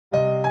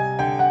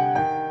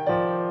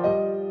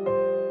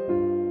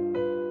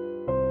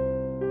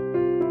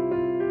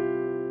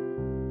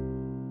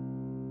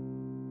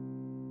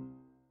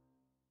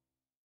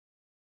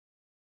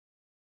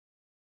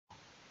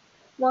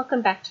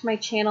Welcome back to my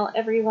channel,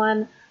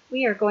 everyone.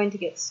 We are going to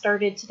get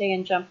started today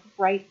and jump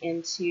right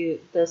into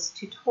this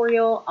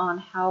tutorial on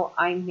how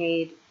I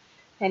made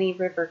Penny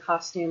River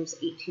Costumes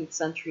 18th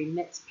Century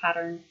Knits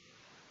pattern.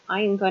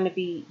 I am going to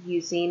be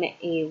using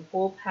a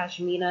wool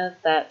pashmina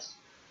that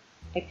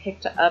I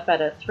picked up at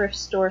a thrift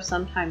store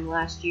sometime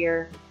last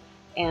year,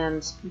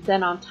 and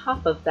then on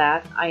top of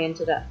that I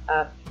ended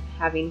up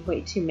having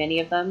way too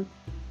many of them,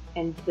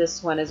 and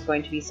this one is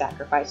going to be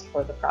sacrificed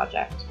for the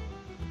project.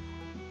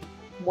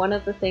 One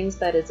of the things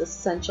that is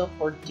essential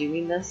for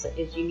doing this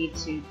is you need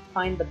to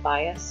find the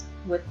bias.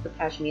 With the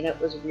pashmina it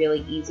was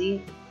really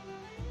easy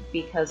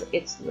because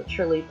it's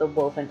literally the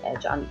woven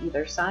edge on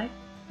either side.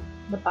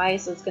 The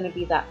bias is going to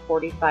be that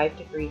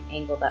 45-degree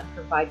angle that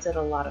provides it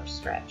a lot of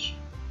stretch.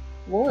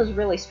 Wool is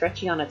really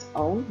stretchy on its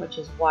own, which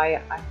is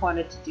why I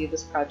wanted to do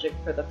this project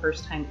for the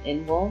first time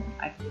in wool.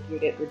 I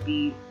figured it would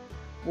be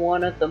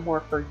one of the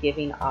more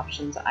forgiving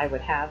options I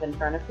would have in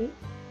front of me.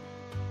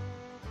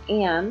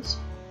 And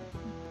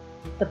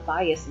the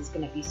bias is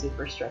going to be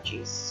super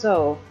stretchy,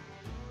 so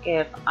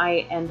if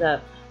I end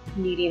up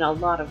needing a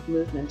lot of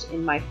movement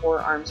in my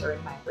forearms or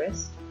in my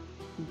wrist,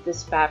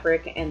 this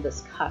fabric and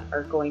this cut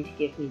are going to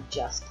give me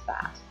just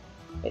that,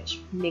 which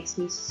makes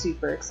me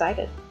super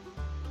excited.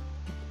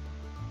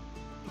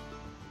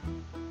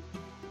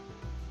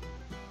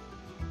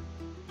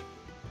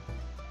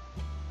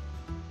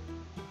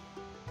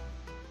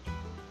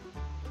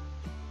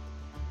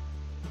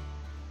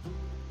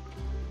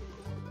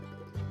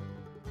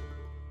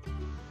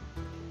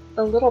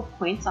 The little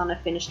points on a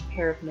finished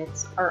pair of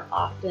knits are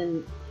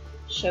often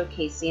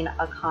showcasing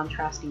a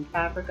contrasting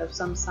fabric of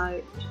some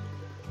sort.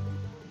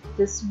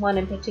 This one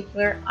in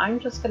particular, I'm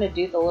just going to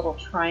do the little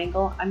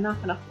triangle. I'm not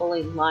going to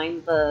fully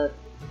line the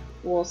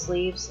wool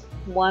sleeves.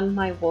 One,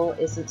 my wool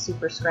isn't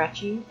super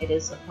scratchy. It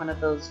is one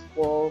of those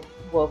wool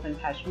woven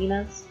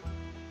pashminas.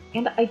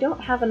 And I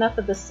don't have enough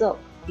of the silk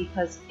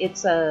because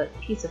it's a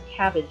piece of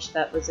cabbage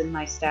that was in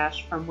my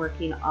stash from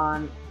working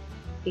on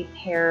a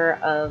pair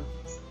of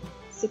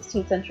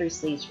 16th century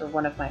sleeves for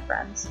one of my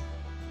friends.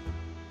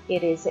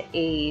 It is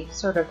a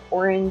sort of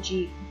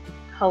orangey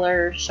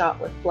color shot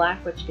with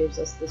black, which gives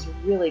us this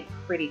really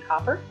pretty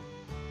copper.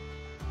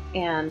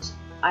 And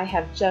I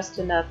have just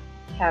enough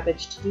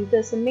cabbage to do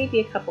this and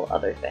maybe a couple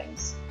other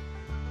things.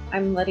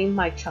 I'm letting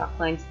my chalk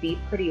lines be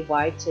pretty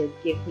wide to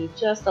give me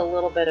just a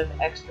little bit of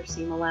extra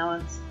seam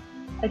allowance.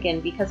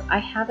 Again, because I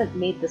haven't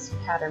made this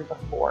pattern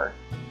before,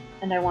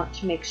 and I want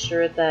to make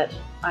sure that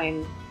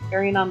I'm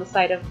erring on the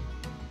side of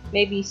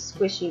maybe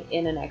squishing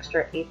in an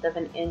extra 1/8 of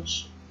an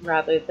inch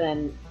rather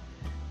than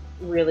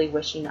really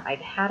wishing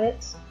I'd had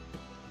it.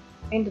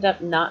 I ended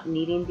up not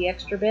needing the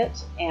extra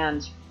bit,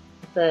 and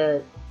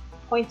the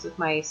points of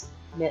my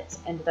knits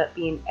ended up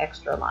being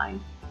extra lined,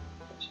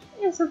 which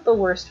isn't the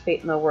worst fate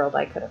in the world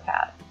I could have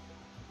had.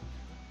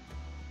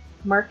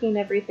 Marking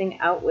everything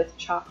out with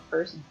chalk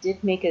first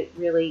did make it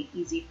really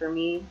easy for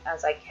me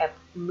as I kept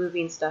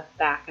moving stuff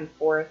back and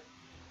forth,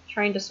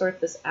 trying to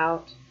sort this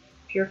out.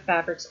 If your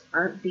fabrics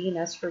aren't being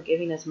as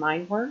forgiving as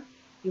mine were,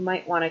 you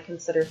might want to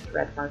consider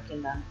thread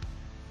marking them.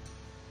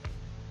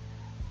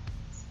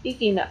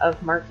 Speaking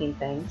of marking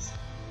things,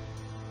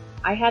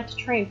 I had to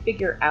try and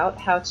figure out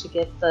how to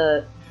get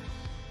the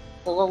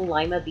little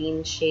lima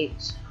bean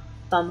shaped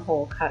thumb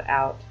hole cut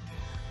out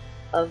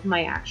of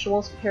my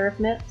actual pair of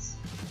knits.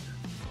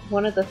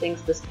 One of the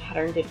things this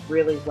pattern did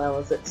really well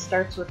is it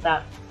starts with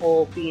that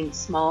hole being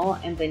small,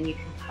 and then you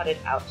can cut it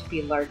out to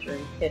be larger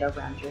and fit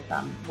around your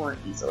thumb more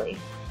easily.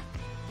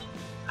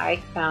 I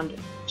found it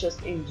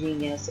just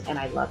ingenious and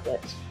I loved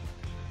it.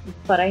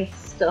 But I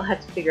still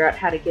had to figure out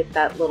how to get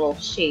that little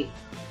shape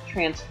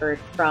transferred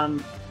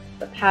from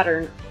the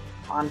pattern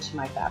onto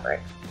my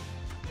fabric.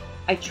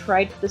 I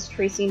tried this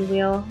tracing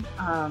wheel.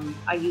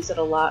 I use it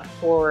a lot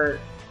for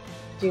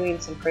doing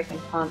some prick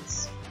and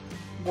ponce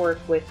work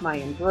with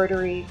my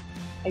embroidery.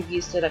 I've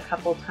used it a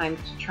couple times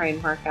to try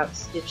and mark out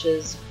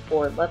stitches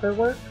for leather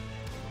work,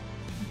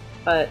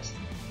 but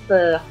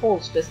the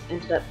holes just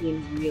ended up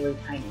being really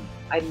tiny.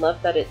 I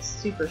love that it's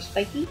super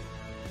spiky,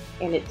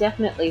 and it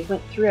definitely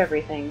went through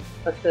everything,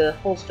 but the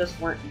holes just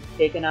weren't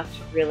big enough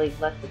to really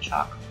let the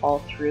chalk fall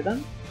through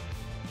them.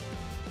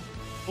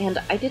 And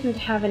I didn't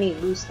have any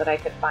loose that I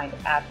could find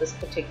at this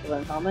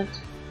particular moment.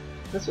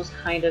 This was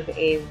kind of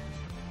a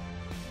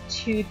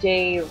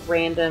 2-day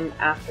random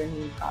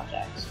afternoon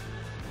project.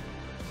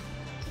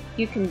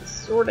 You can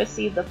sort of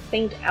see the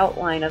faint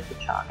outline of the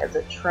chalk as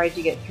it tried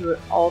to get through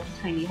all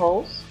the tiny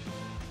holes.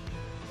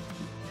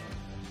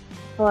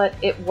 But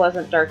it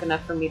wasn't dark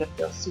enough for me to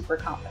feel super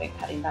confident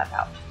cutting that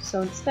out.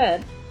 So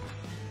instead,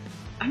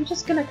 I'm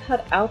just going to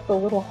cut out the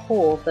little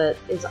hole that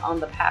is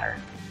on the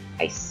pattern.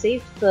 I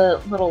saved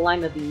the little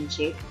lima bean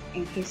shape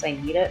in case I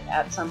need it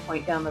at some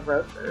point down the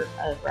road for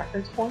a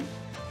reference point.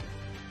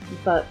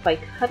 But by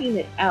cutting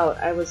it out,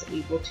 I was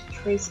able to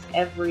trace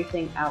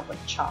everything out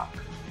with chalk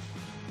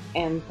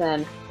and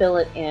then fill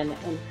it in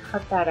and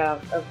cut that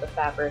out of the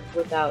fabric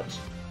without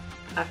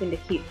having to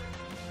keep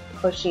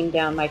pushing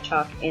down my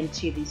chalk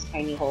into these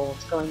tiny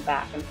holes, going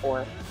back and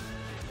forth.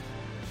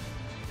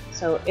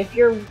 So if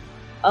you're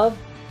of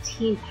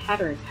team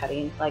pattern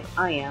cutting like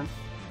I am,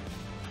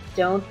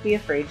 don't be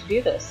afraid to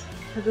do this,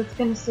 because it's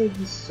going to save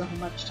you so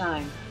much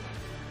time.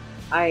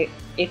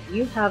 If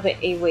you have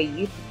a way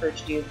you prefer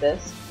to do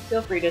this,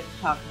 feel free to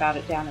talk about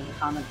it down in the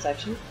comment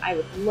section. I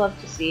would love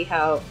to see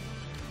how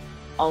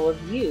all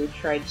of you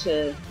tried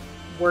to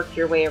work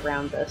your way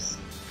around this.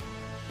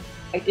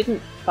 I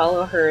didn't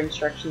follow her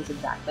instructions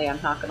exactly,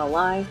 I'm not gonna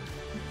lie.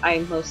 I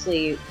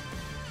mostly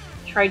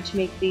tried to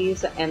make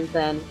these and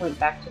then went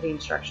back to the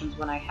instructions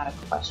when I had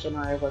a question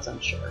or I was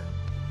unsure.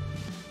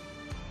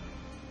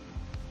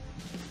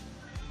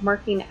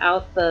 Marking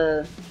out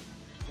the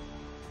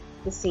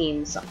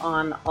seams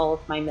on all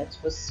of my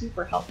mitts was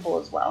super helpful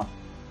as well.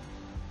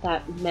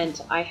 That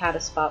meant I had a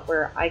spot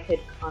where I could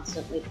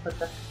constantly put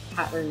the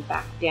pattern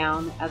back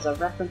down as a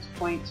reference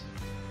point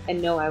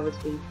and know I was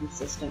being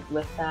consistent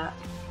with that.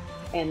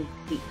 And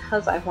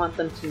because I want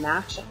them to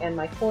match and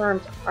my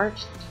forearms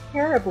aren't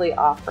terribly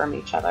off from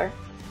each other,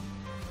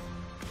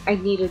 I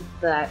needed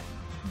that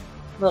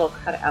little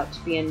cutout to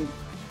be in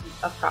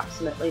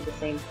approximately the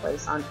same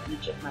place on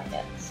each of my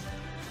mitts.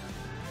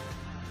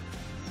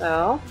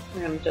 So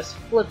I'm going to just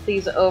flip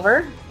these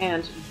over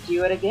and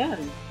do it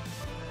again.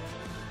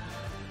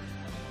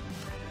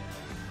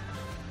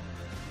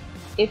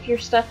 If your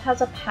stuff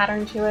has a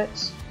pattern to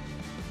it,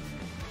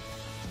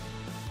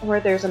 or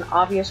there's an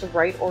obvious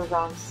right or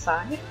wrong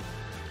side,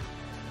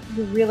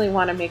 you really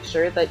want to make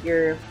sure that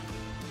you're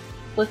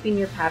flipping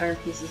your pattern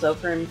pieces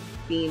over and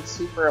being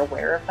super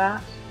aware of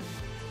that,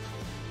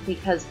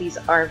 because these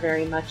are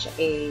very much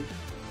you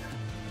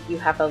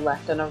have a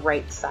left and a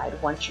right side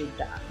once you're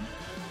done.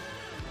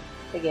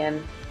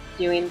 Again,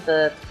 doing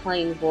the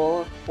plain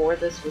wool for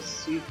this was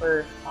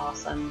super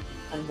awesome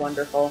and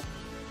wonderful,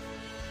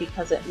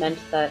 because it meant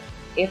that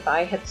if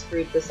I had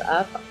screwed this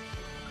up,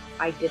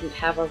 I didn't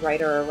have a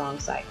right or a wrong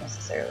side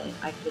necessarily.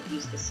 I could have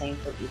used the same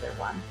for either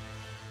one.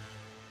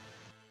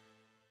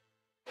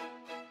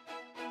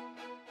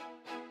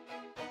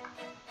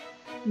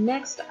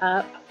 Next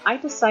up, I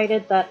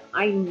decided that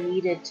I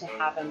needed to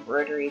have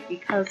embroidery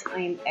because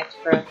I'm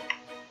extra,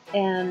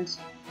 and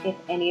if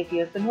any of you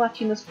have been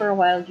watching this for a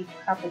while, you've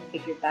probably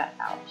figured that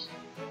out.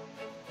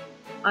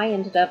 I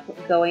ended up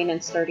going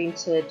and starting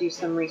to do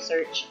some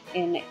research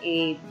in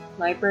a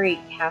library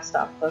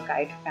cast-off book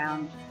I'd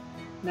found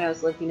when I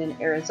was living in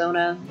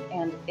Arizona,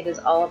 and it is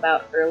all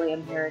about early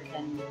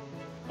American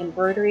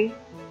embroidery.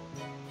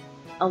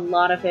 A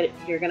lot of it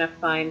you're going to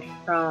find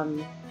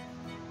from,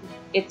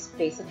 it's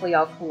basically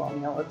all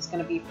colonial. It's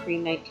going to be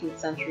pre-19th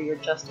century or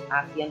just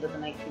at the end of the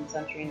 19th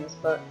century in this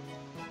book.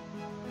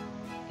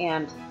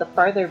 And the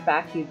farther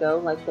back you go,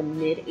 like the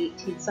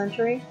mid-18th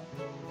century,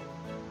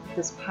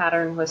 this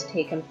pattern was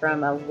taken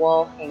from a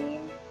wall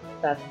hanging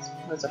that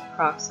was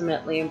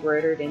approximately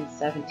embroidered in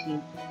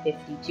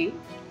 1752.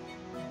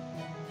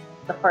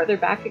 The farther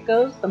back it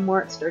goes, the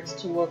more it starts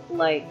to look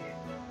like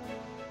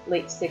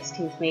late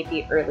 16th,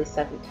 maybe early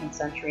 17th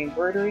century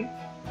embroidery,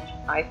 which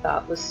I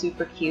thought was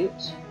super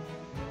cute.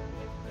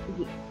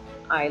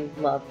 I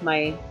love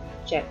my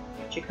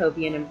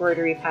Jacobean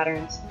embroidery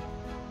patterns,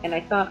 and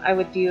I thought I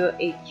would do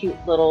a cute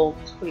little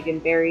twig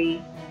and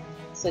berry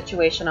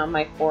situation on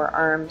my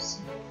forearms.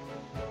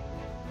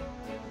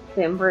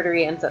 The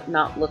embroidery ends up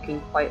not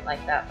looking quite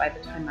like that by the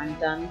time I'm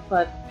done,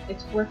 but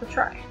it's worth a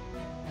try.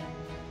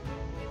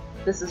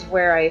 This is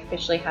where I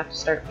officially have to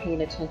start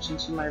paying attention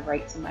to my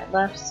rights and my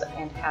lefts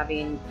and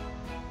having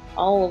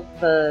all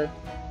of the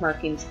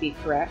markings be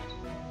correct,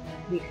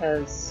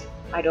 because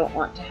I don't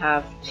want to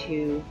have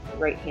two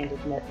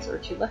right-handed mitts or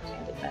two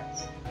left-handed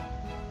mitts.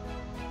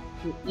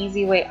 An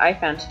easy way I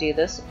found to do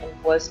this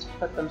was to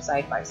put them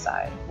side by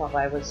side while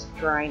I was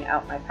drawing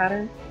out my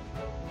pattern.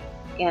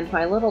 And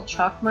my little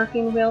chalk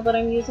marking wheel that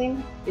I'm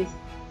using is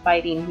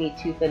biting me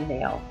tooth and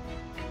nail.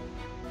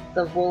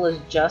 The wool is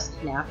just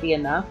nappy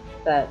enough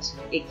that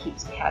it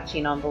keeps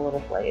catching on the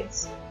little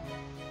blades.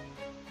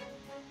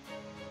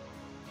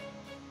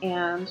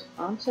 And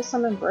onto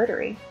some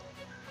embroidery.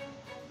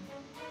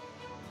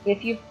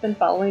 If you've been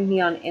following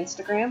me on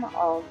Instagram,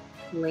 I'll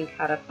link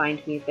how to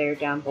find me there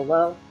down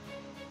below.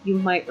 You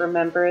might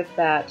remember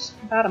that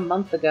about a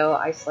month ago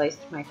I sliced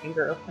my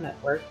finger open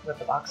at work with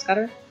a box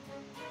cutter.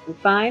 I'm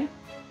fine,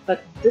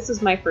 but this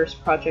is my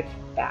first project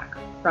back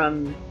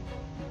from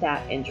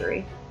that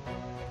injury.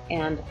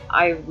 And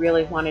I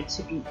really wanted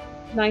to be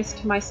nice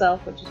to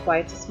myself, which is why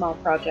it's a small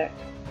project,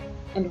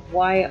 and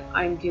why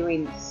I'm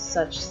doing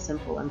such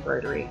simple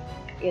embroidery.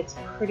 It's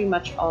pretty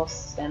much all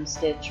stem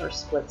stitch or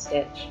split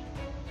stitch.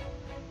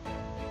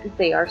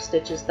 They are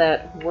stitches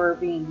that were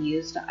being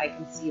used. I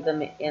can see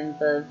them in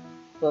the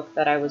book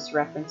that I was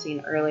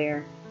referencing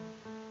earlier.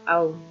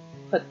 I'll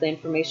put the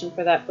information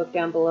for that book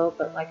down below,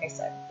 but like I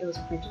said, it was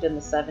printed in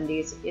the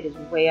 70s. It is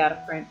way out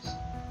of print,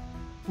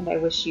 and I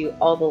wish you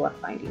all the luck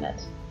finding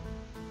it.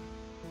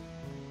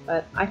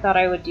 But I thought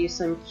I would do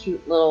some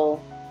cute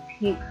little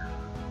pink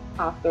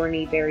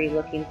hawthorny berry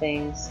looking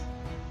things,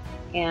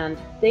 and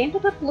they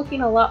ended up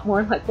looking a lot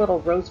more like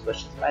little rose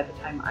bushes by the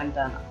time I'm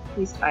done, at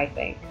least I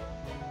think.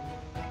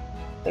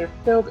 They're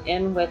filled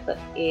in with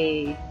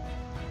a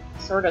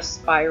sort of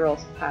spiral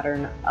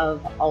pattern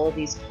of all of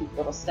these cute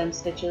little stem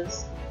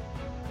stitches.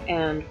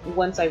 And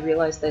once I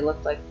realized they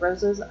looked like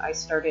roses, I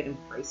started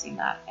embracing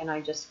that, and I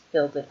just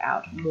filled it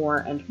out more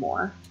and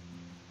more.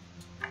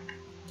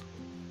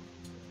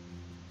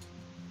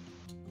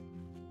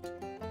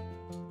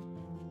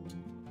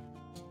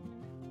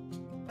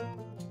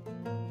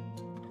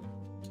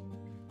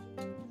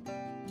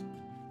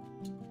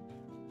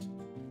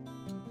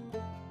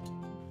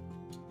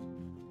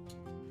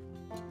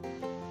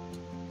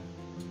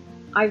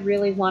 I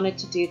really wanted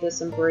to do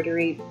this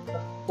embroidery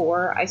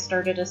before I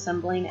started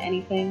assembling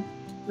anything,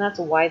 and that's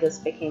why this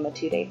became a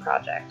 2-day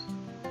project.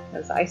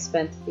 Because I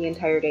spent the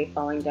entire day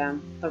falling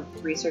down the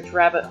research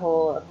rabbit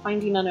hole of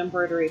finding an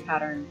embroidery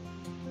pattern,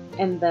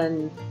 and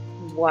then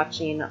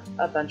watching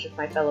a bunch of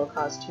my fellow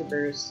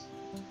costumers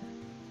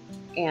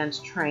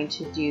and trying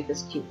to do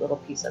this cute little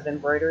piece of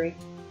embroidery.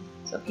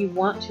 So if you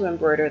want to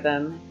embroider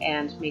them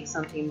and make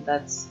something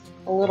that's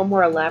a little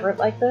more elaborate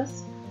like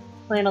this,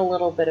 plan a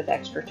little bit of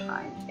extra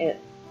time. It's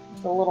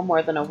a little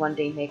more than a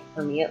 1-day make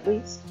for me, at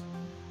least,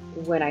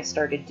 when I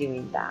started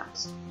doing that.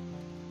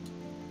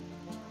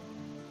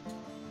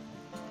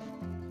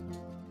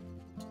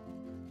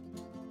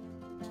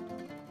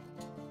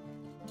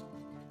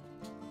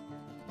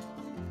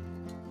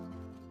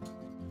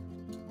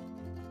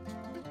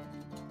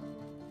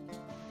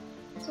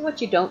 So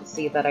what you don't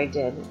see that I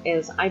did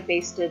is I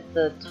basted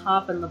the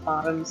top and the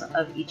bottoms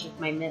of each of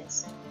my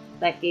mitts.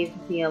 That gave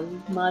me a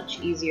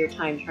much easier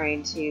time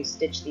trying to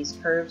stitch these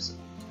curves.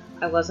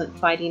 I wasn't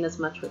fighting as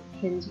much with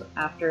pins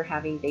after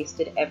having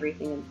basted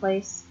everything in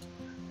place,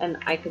 and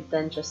I could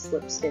then just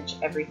slip stitch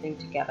everything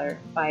together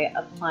by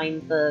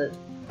applying the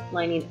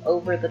lining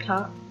over the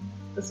top.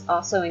 This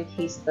also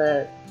encased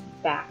the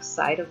back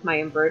side of my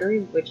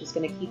embroidery, which is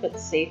going to keep it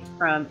safe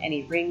from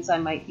any rings I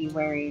might be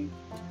wearing,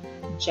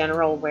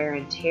 general wear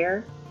and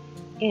tear,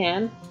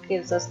 and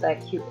gives us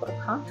that cute little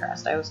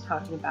contrast I was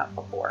talking about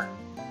before.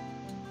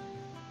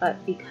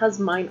 But because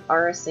mine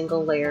are a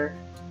single layer,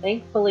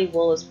 thankfully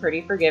wool is pretty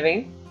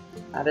forgiving.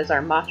 That is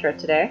our mantra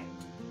today.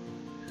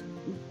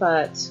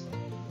 But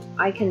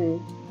I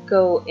can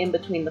go in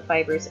between the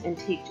fibers and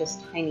take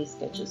just tiny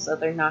stitches, so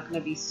they're not going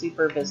to be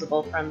super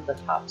visible from the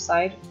top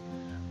side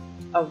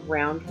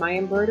around my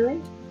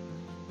embroidery.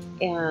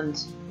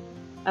 And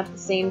at the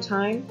same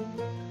time,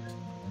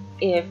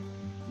 if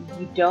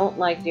you don't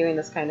like doing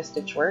this kind of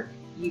stitch work,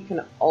 you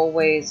can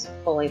always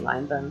fully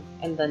line them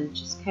and then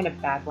just kind of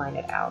bagline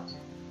it out.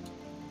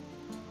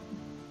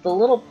 The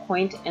little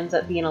point ends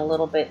up being a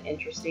little bit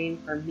interesting,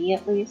 for me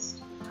at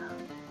least.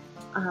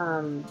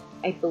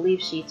 I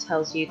believe she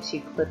tells you to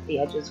clip the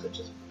edges, which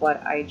is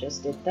what I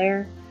just did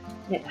there.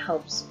 And it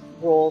helps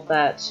roll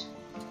that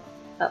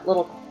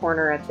little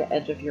corner at the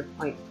edge of your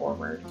point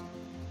forward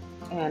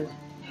and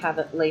have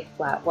it lay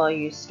flat while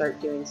you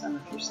start doing some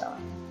of your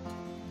sewing.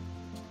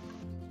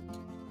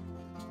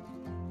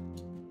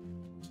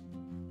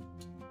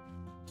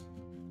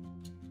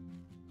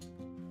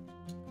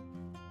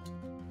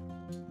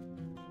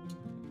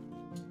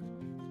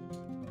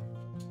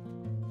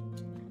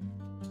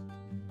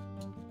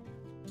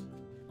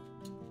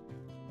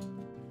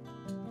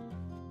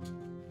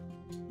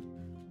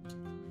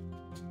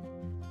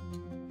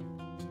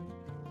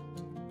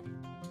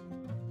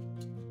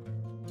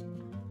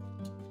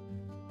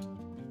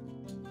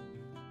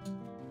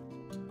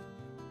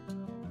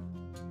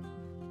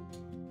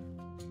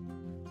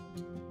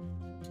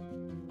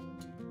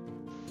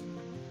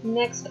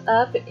 Next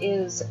up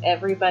is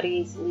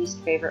everybody's least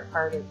favorite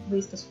part, at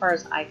least as far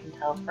as I can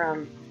tell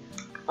from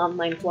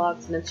online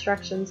blogs and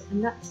instructions,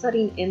 and that's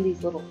setting in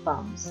these little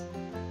thumbs.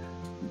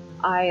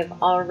 I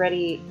have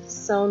already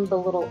sewn the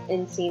little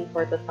inseam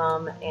for the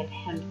thumb and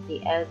hemmed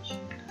the edge.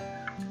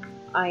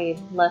 I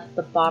left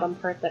the bottom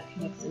part that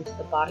connects into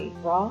the body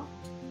raw.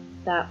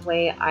 That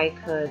way I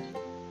could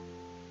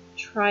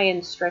try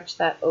and stretch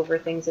that over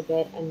things a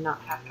bit and not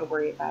have to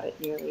worry about it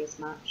nearly as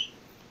much.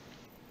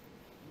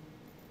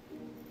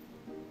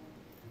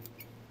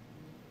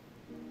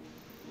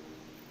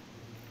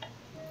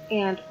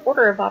 And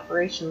order of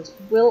operations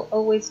will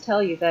always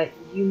tell you that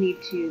you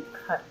need to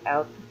cut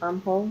out the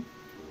thumb hole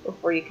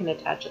before you can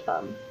attach a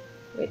thumb,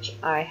 which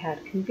I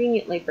had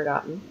conveniently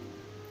forgotten.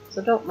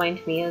 So don't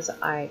mind me as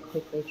I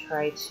quickly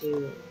try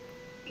to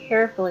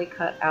carefully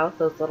cut out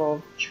those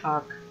little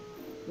chalk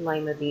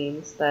lima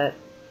beans that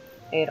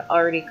I had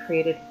already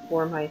created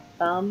for my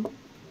thumb.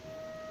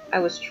 I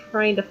was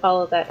trying to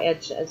follow that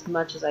edge as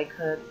much as I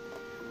could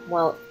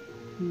while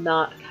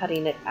not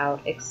cutting it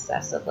out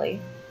excessively.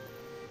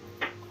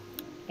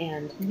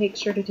 And make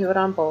sure to do it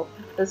on both.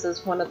 This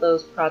is one of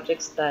those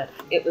projects that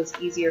it was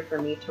easier for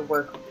me to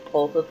work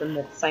both of them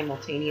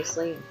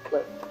simultaneously and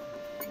flip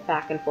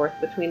back and forth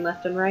between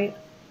left and right,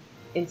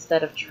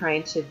 instead of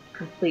trying to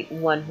complete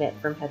one mitt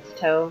from head to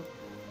toe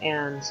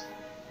and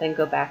then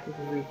go back and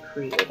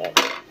recreate it.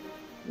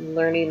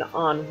 Learning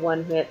on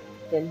one mitt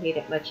then made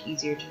it much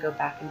easier to go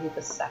back and do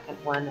the second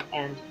one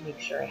and make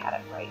sure I had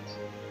it right.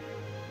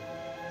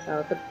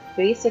 So the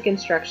basic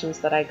instructions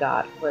that I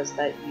got was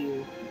that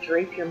you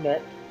drape your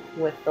mitt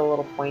with the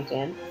little point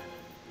in,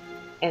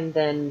 and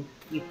then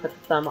you put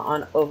the thumb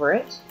on over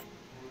it.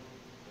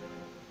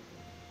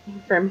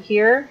 And from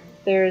here,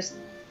 there's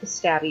the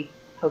stabby,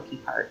 pokey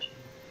part.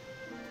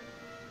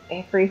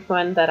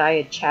 Everyone that I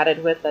had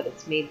chatted with that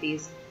it's made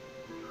these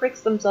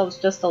pricks themselves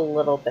just a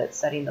little bit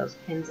setting those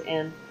pins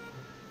in.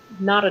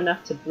 Not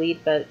enough to bleed,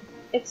 but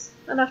it's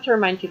enough to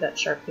remind you that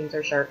sharp things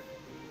are sharp.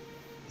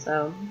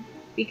 So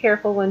be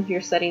careful when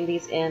you're setting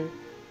these in.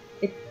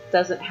 It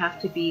doesn't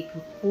have to be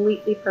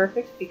completely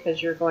perfect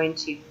because you're going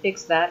to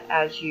fix that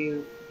as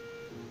you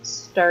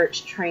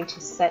start trying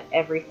to set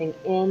everything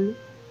in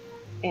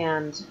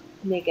and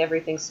make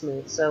everything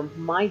smooth. So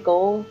my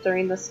goal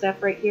during this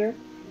step right here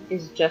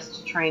is just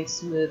to try and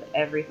smooth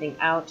everything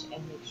out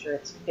and make sure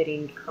it's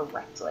fitting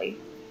correctly.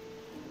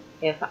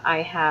 If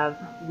I have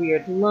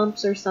weird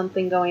lumps or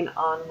something going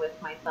on with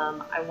my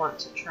thumb, I want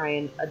to try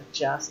and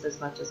adjust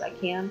as much as I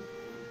can.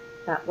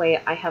 That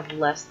way I have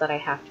less that I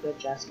have to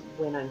adjust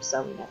when I'm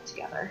sewing it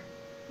together.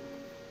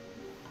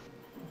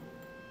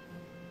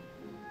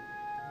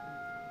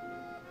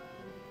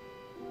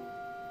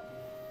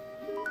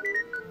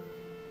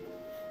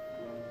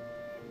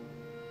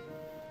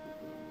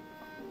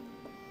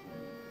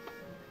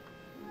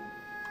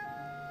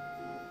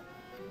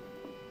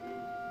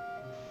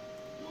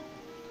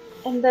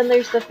 And then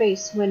there's the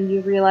face when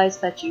you realize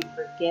that you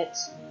forget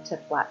to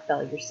flat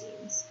fill your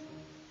seams.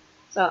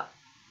 So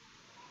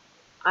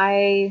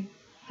I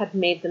had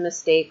made the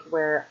mistake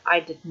where I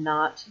did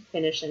not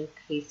finish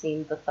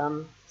encasing the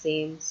thumb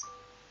seams,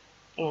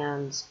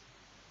 and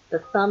the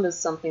thumb is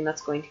something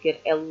that's going to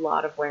get a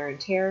lot of wear and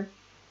tear,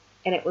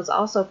 and it was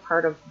also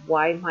part of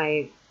why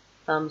my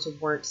thumbs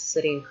weren't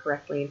sitting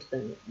correctly into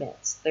the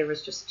mitts. There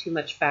was just too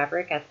much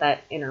fabric at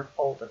that inner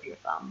fold of your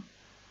thumb.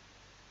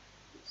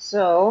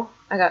 So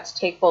I got to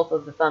take both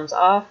of the thumbs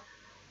off,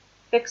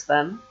 fix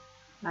them,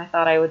 and I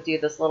thought I would do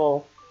this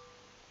little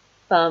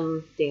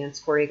thumb dance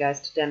for you guys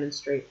to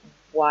demonstrate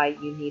why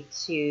you need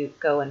to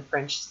go and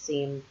French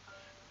seam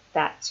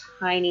that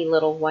tiny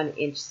little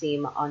 1-inch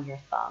seam on your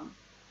thumb.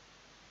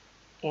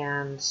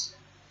 And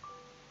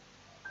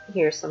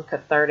here's some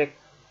cathartic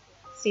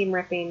seam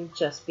ripping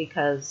just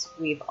because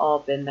we've all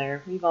been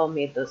there. We've all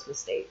made those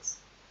mistakes.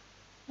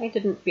 I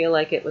didn't feel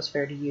like it was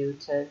fair to you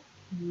to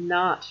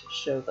not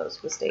show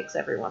those mistakes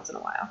every once in a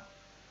while.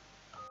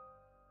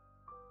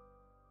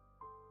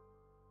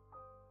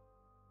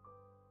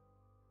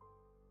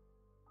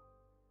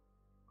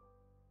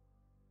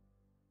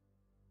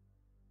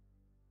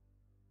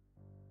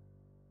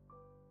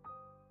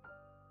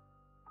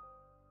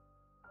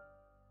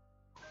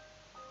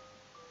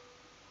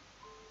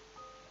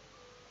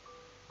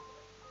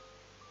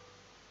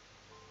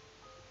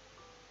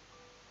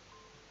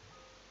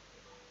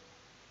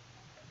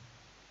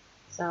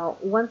 So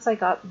once I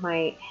got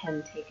my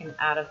hem taken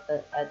out of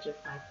the edge of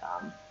my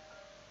thumb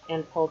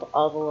and pulled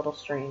all the little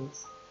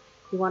strings,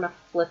 you want to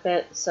flip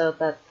it so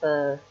that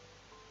the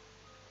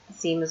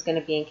seam is going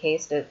to be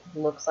encased. It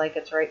looks like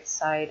it's right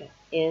side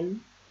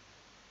in,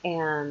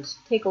 and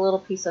take a little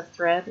piece of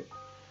thread.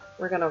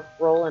 We're going to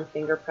roll and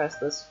finger press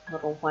this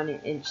little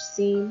 1-inch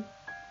seam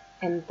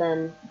and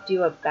then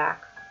do a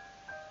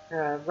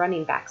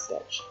running back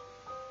stitch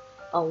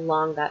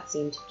along that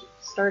seam to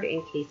start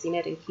encasing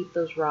it and keep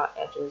those raw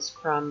edges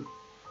from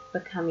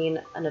becoming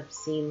an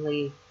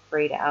obscenely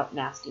frayed out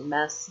nasty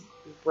mess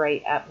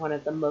right at one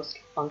of the most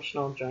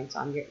functional joints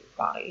on your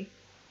body.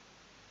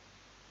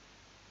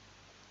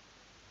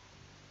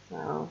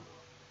 So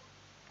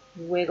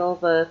wiggle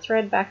the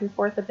thread back and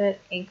forth a bit,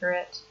 anchor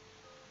it,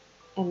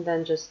 and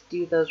then just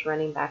do those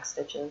running back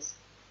stitches.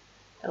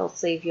 It'll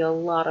save you a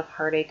lot of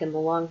heartache in the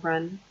long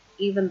run.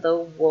 Even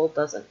though wool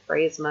doesn't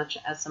fray as much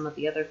as some of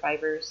the other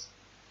fibers,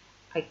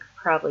 I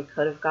probably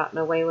could have gotten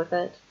away with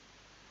it.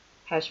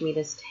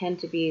 Pashminas tend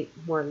to be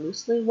more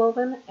loosely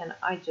woven, and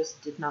I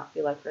just did not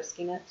feel like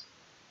risking it.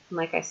 And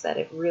like I said,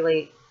 it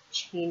really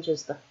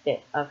changes the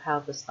fit of how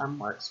this thumb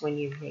works when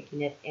you're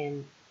making it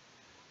in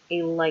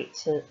a light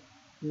to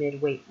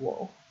mid-weight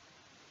wool.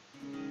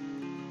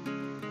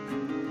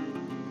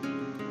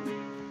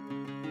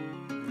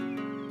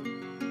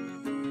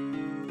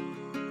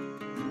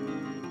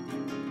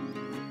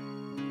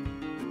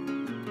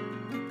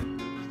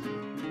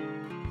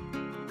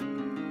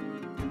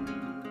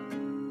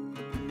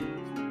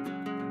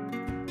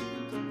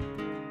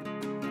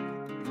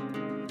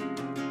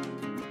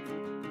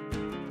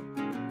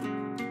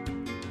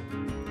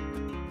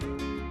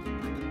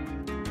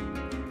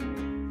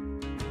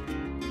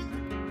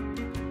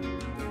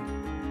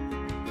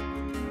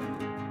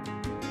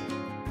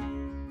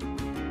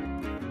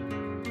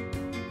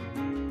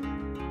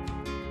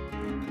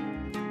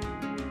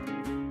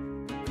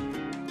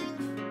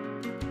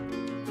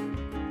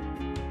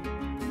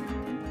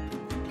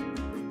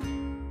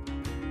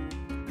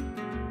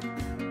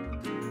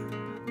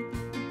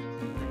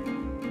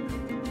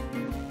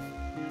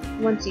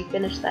 Once you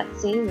finish that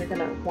seam, you're going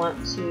to want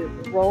to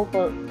roll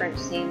the French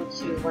seam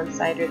to one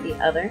side or the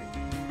other,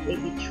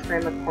 maybe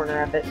trim a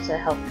corner of it to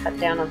help cut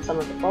down on some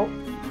of the bulk,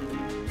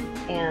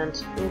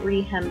 and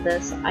re-hem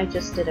this. I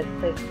just did a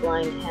quick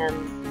blind hem.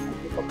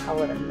 Some people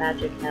call it a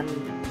magic hem,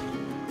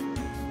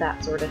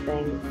 that sort of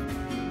thing,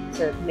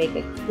 to make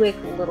a quick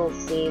little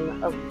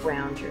seam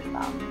around your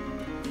thumb.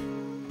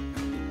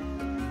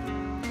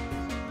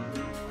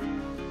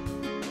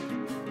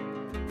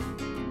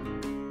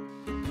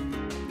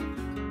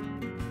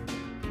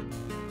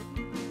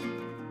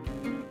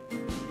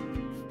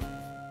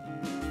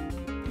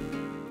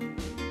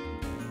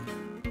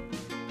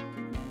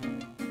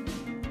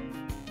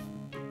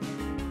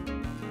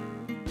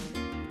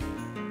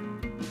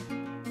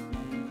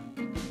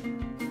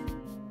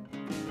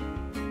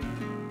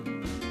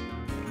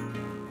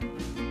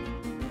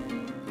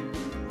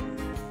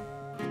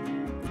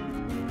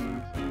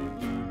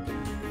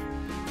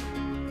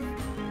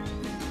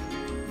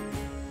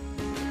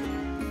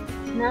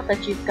 Now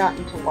that you've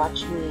gotten to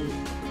watch me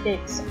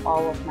fix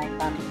all of my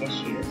thumb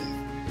issues,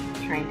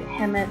 trying to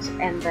hem it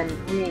and then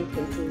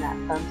re-encasing that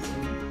thumb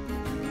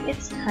seam,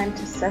 it's time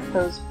to set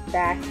those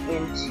back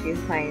into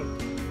my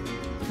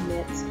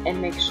mitts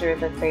and make sure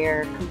that they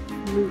are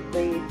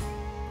completely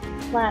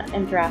flat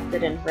and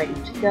drafted and ready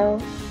to go.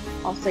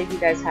 I'll save you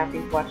guys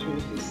having to watch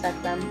me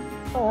reset them,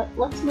 but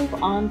let's move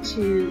on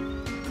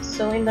to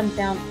sewing them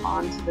down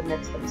onto the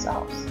mitts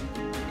themselves.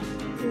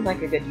 Seems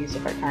like a good use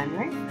of our time,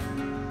 right?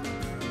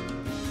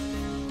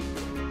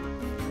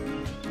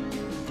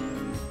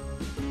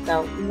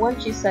 So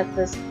once you set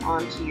this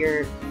onto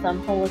your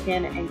thumb hole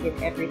again and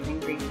get everything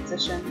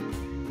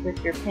repositioned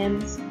with your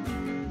pins,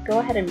 go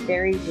ahead and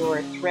bury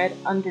your thread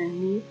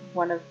underneath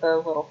one of the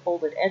little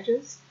folded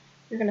edges.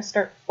 You're going to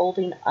start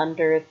folding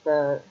under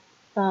the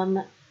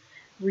thumb,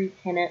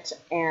 repin it,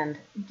 and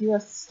do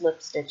a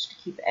slip stitch to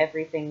keep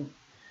everything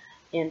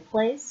in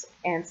place,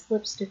 and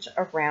slip stitch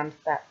around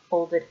that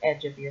folded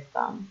edge of your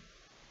thumb.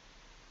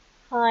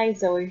 Hi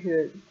Zoe,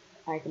 who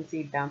I can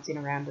see bouncing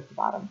around at the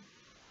bottom.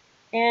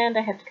 And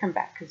I had to come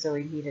back because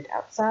Zoe needed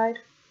outside.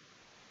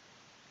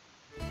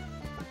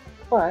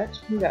 But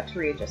we got to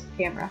readjust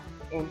the camera,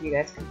 and you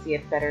guys can see a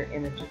better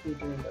image of me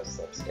doing those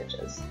slip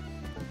stitches.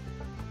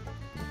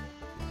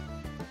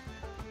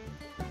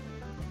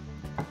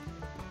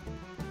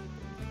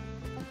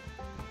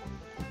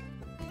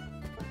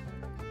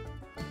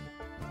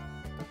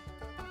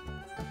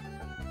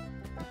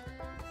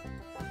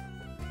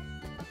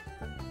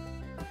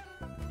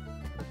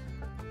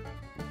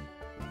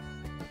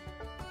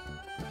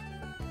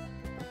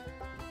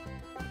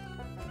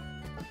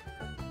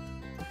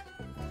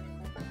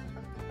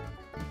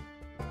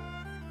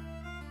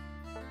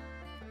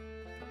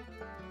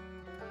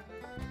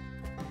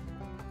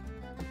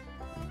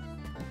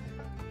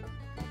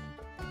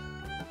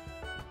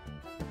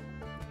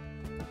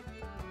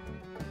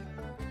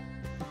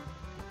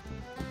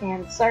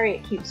 And sorry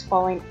it keeps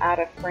falling out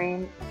of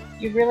frame.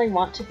 You really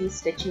want to be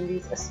stitching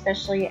these,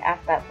 especially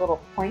at that little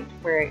point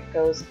where it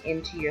goes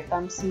into your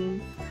thumb seam,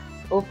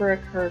 over a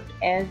curved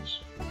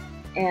edge.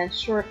 And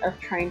short of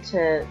trying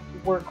to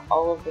work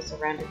all of this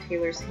around a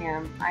tailor's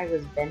hand, I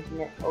was bending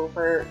it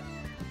over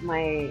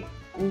my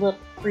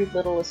three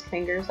littlest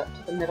fingers up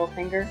to the middle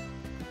finger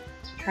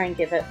to try and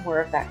give it more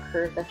of that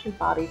curve that your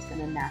body's going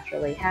to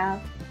naturally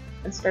have,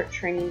 and start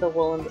training the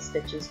wool and the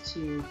stitches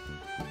to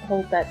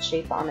hold that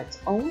shape on its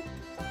own.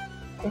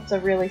 It's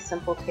a really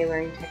simple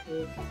tailoring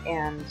technique,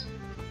 and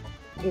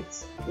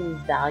it's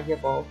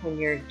invaluable when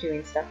you're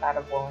doing stuff out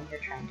of wool and you're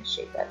trying to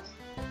shape it.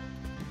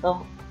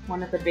 So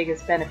one of the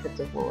biggest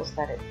benefits of wool is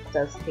that it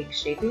does take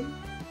shaping,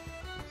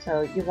 so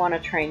you want to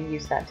try and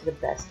use that to the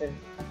best of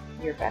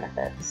your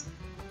benefits.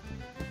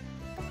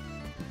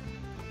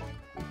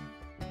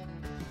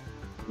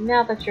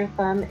 Now that your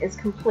thumb is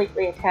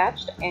completely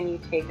attached and you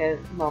take a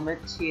moment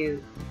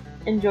to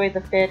enjoy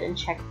the fit and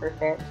check for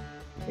fit,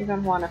 you're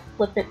going to want to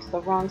flip it to the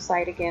wrong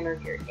side again, or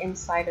your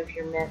inside of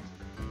your mitt,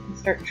 and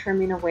start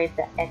trimming away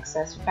the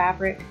excess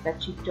fabric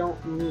that you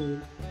don't need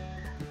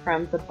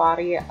from the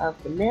body of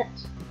the mitt.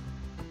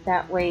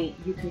 That way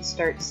you can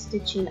start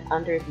stitching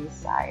under these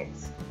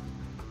sides.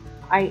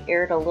 I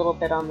erred a little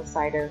bit on the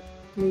side of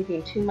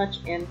leaving too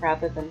much in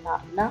rather than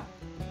not enough.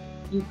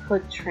 You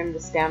could trim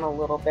this down a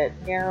little bit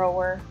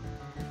narrower,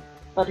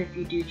 but if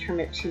you do trim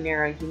it too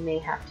narrow, you may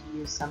have to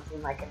use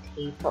something like a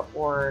tape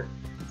or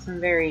some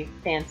very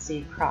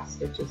fancy cross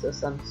stitches of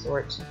some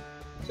sort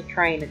to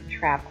try and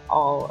trap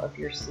all of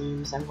your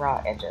seams and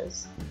raw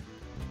edges.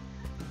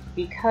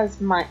 Because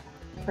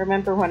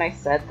remember when I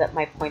said that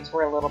my points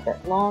were a little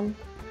bit long?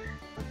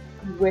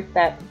 With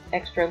that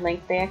extra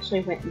length, they actually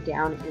went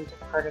down into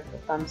part of the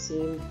thumb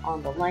seam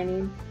on the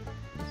lining.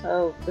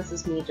 So this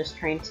is me just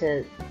trying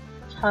to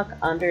tuck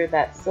under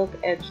that silk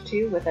edge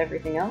too with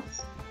everything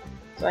else,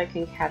 so I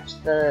can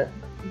catch the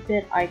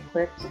bit I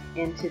clipped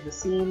into the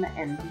seam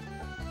and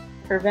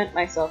prevent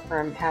myself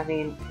from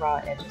having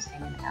raw edges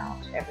hanging out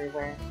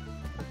everywhere.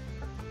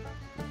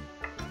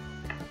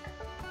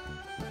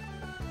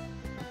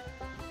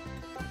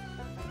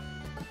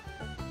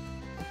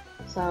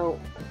 So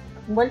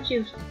once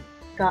you've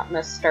gotten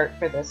a start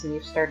for this and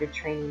you've started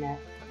training it,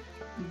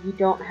 you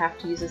don't have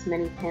to use as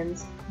many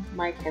pins.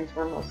 My pins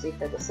were mostly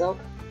for the silk,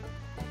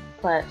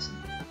 but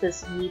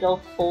this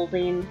needle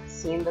folding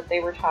seam that they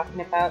were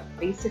talking about.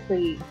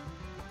 Basically,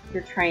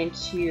 you're trying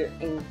to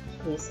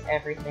encase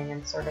everything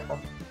in sort of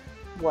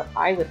what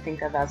I would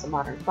think of as a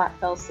modern flat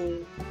fell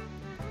seam,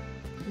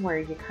 where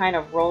you kind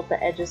of rolled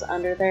the edges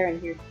under there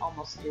and you're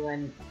almost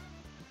doing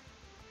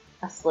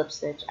a slip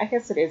stitch. I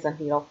guess it is a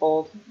needle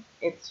fold.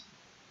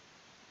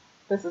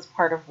 This is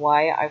part of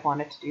why I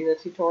wanted to do the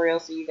tutorial,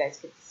 so you guys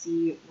could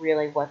see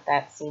really what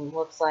that seam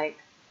looks like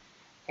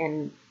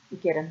and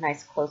get a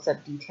nice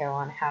close-up detail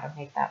on how to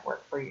make that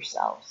work for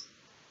yourselves.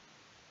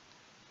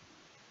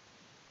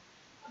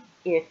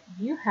 If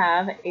you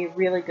have a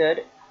really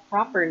good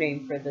proper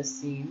name for this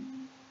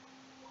seam,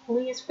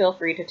 please feel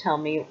free to tell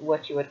me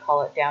what you would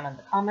call it down in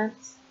the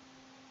comments.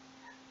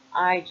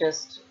 I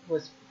just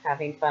was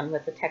having fun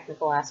with the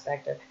technical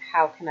aspect of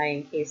how can I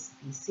encase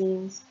these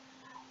seams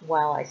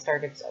while I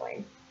started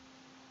sewing.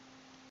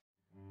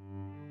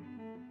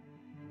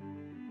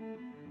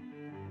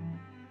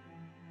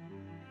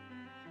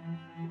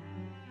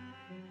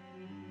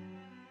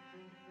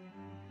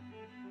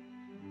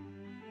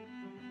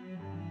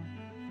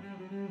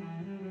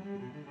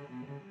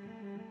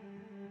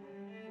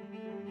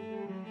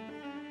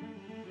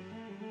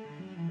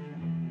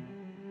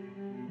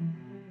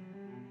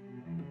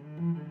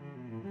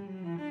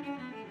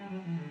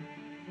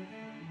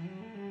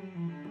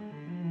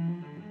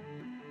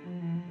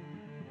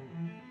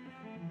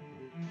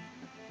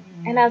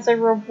 And as a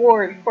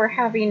reward for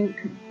having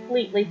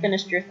completely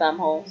finished your thumb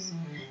holes,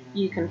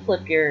 you can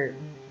flip your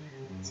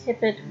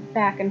tippet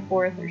back and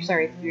forth,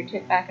 your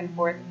tip back and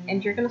forth,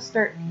 and you're going to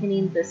start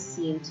pinning this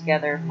seam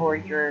together for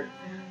your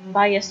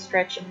bias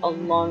stretch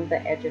along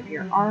the edge of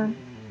your arm.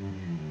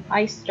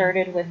 I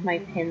started with my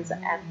pins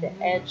at the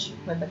edge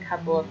with a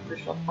couple of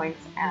crucial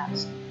points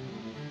at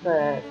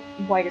the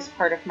widest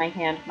part of my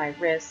hand, my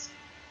wrist,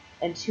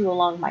 and 2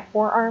 along my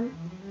forearm.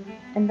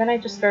 And then I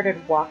just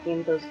started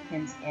walking those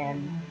pins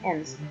in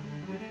and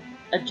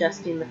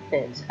adjusting the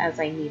fit as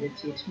I needed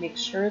to make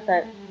sure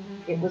that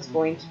it was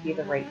going to be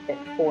the right fit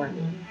for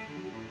me.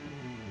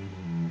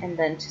 And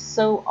then to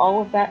sew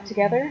all of that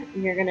together,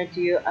 you're going to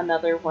do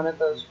another one of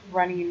those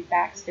running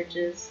back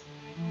stitches.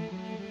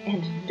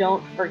 And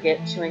don't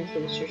forget to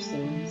encase your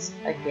seams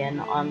again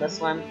on this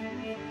one.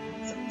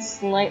 It's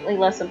slightly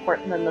less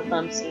important than the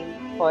thumb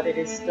seam, but it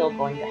is still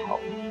going to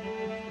help.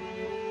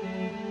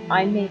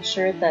 I made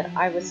sure that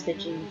I was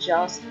stitching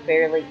just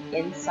barely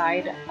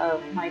inside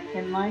of my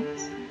pin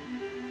lines,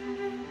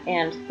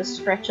 and the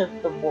stretch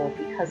of the wool,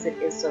 because it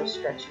is so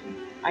stretchy,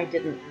 I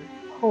didn't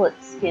pull it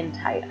skin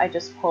tight, I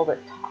just pulled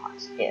it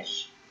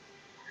taut-ish.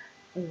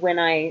 When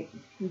I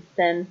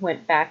then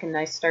went back and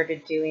I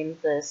started doing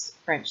this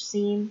French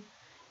seam,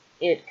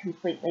 it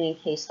completely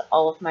encased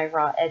all of my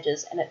raw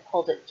edges and it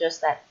pulled it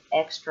just that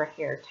extra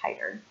hair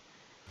tighter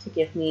to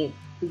give me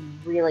the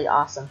really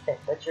awesome fit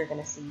that you're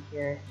going to see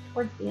here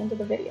towards the end of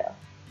the video.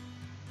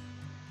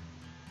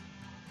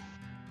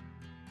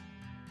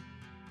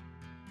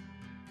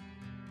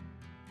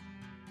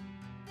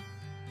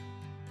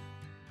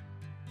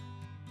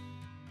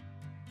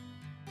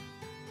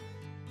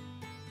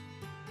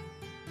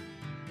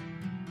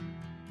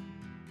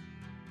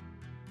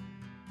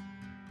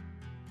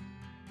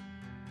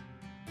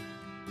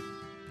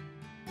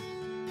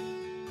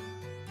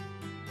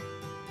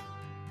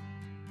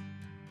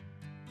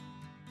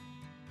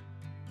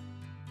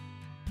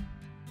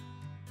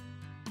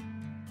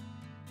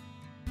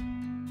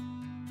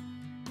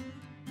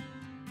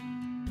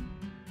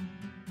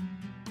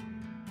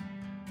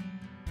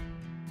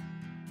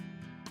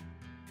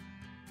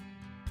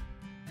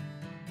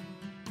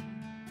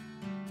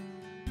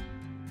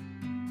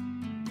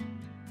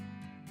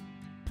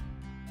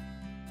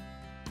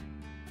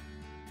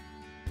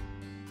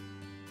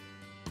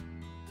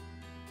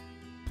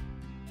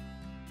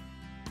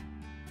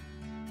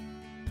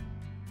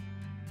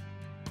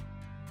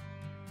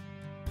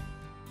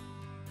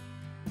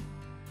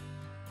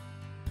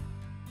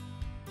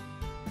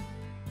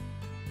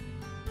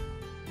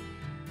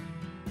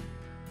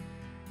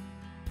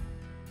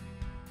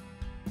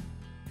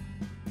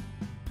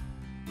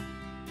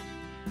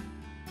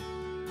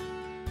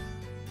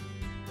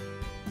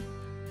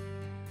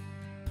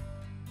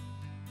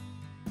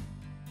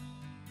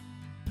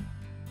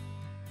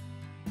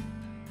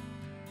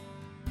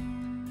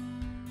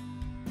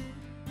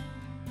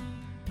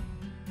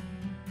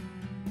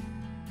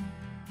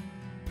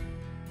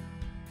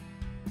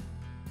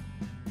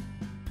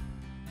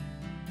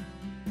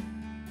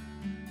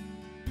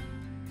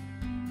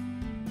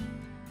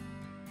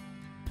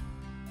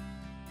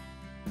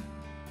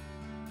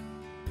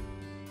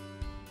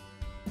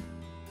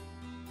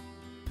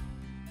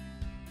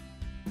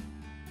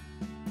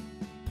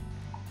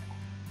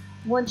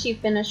 Once you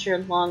finish your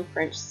long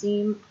French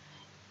seam,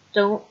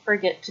 don't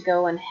forget to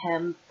go and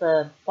hem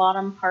the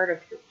bottom part of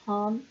your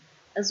palm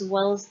as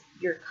well as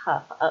your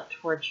cuff up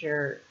towards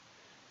your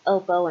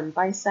elbow and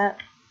bicep.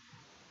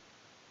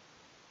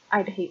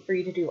 I'd hate for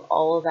you to do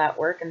all of that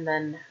work and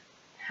then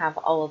have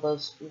all of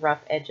those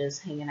rough edges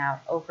hanging out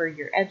over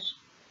your edge.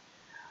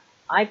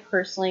 I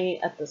personally,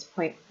 at this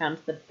point, found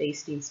the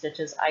basting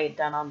stitches I had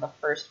done on the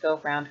first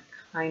go-round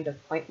kind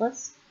of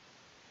pointless.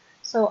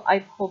 So I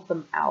pulled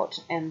them out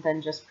and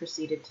then just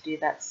proceeded to do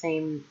that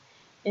same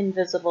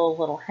invisible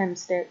little hem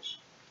stitch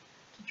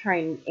to try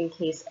and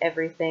encase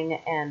everything,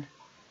 and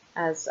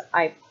as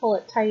I pull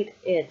it tight,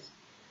 it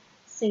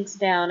sinks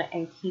down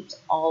and keeps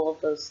all of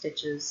those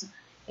stitches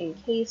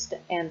encased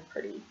and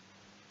pretty.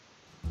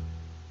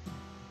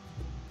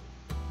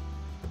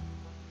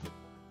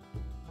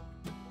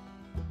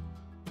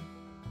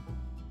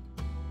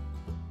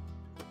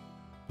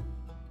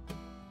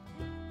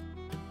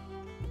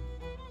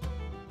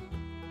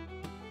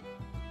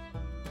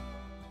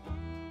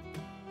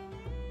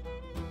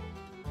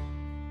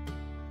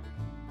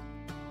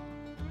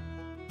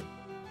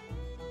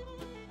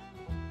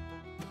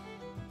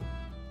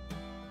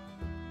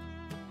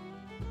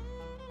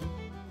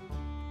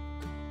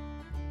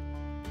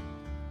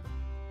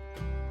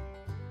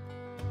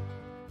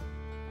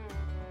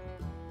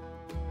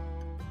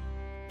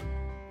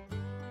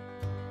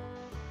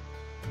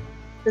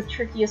 The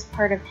trickiest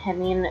part of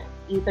hemming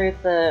either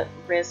the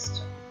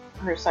wrist,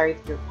 or sorry,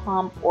 your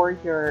palm or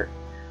your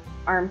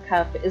arm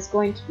cuff is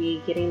going to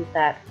be getting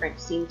that French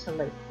seam to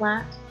lay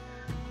flat.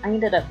 I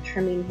ended up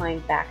trimming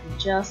mine back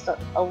just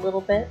a little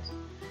bit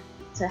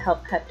to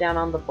help cut down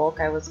on the bulk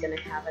I was going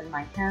to have in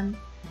my hem,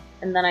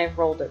 and then I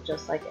rolled it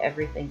just like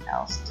everything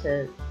else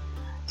to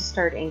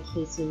start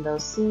encasing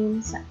those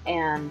seams,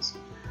 and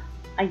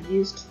I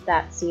used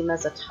that seam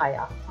as a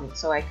tie-off point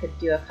so I could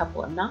do a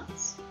couple of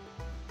knots.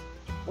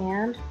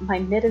 And my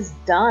mitt is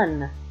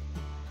done.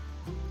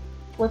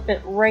 Flip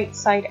it right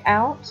side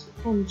out.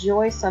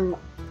 Enjoy some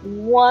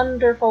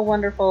wonderful,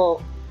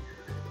 wonderful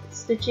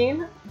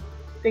stitching.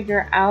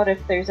 Figure out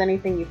if there's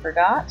anything you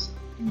forgot,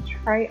 and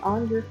try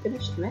on your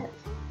finished mitt.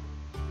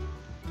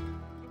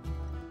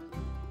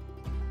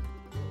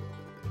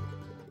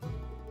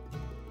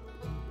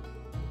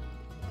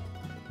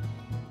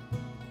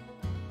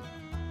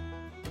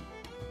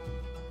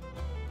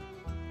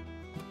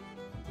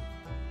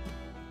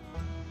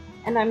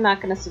 And I'm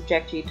not going to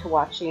subject you to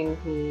watching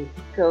me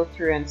go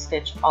through and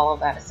stitch all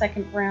of that a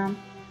second round.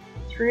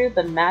 Through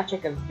the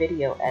magic of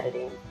video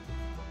editing,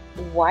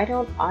 why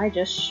don't I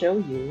just show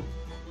you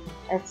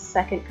a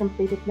second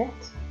completed mitt?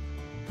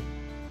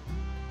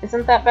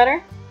 Isn't that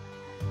better?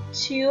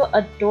 2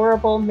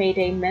 adorable May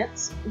Day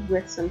mitts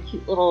with some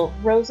cute little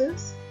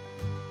roses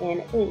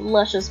and a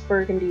luscious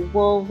burgundy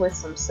wool with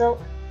some silk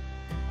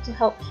to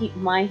help keep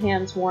my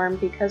hands warm,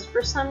 because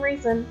for some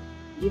reason,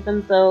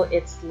 even though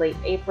it's late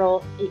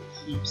April, it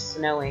keeps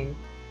snowing.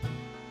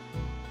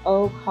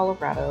 Oh,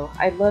 Colorado,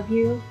 I love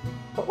you,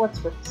 but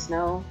what's with the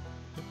snow?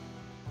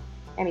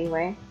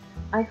 Anyway,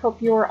 I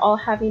hope you are all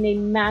having a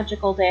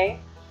magical day.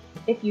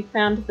 If you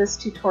found this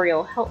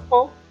tutorial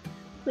helpful,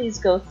 please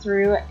go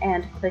through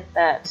and click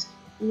that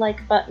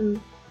like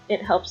button.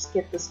 It helps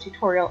get this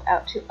tutorial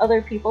out to other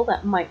people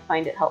that might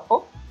find it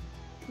helpful.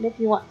 And if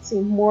you want to see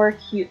more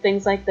cute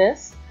things like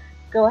this,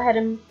 go ahead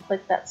and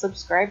click that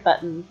subscribe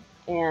button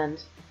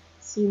and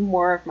see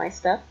more of my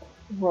stuff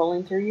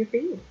rolling through your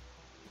feed.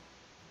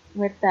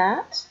 With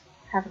that,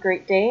 have a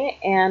great day,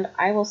 and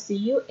I will see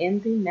you in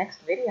the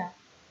next video.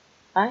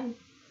 Bye.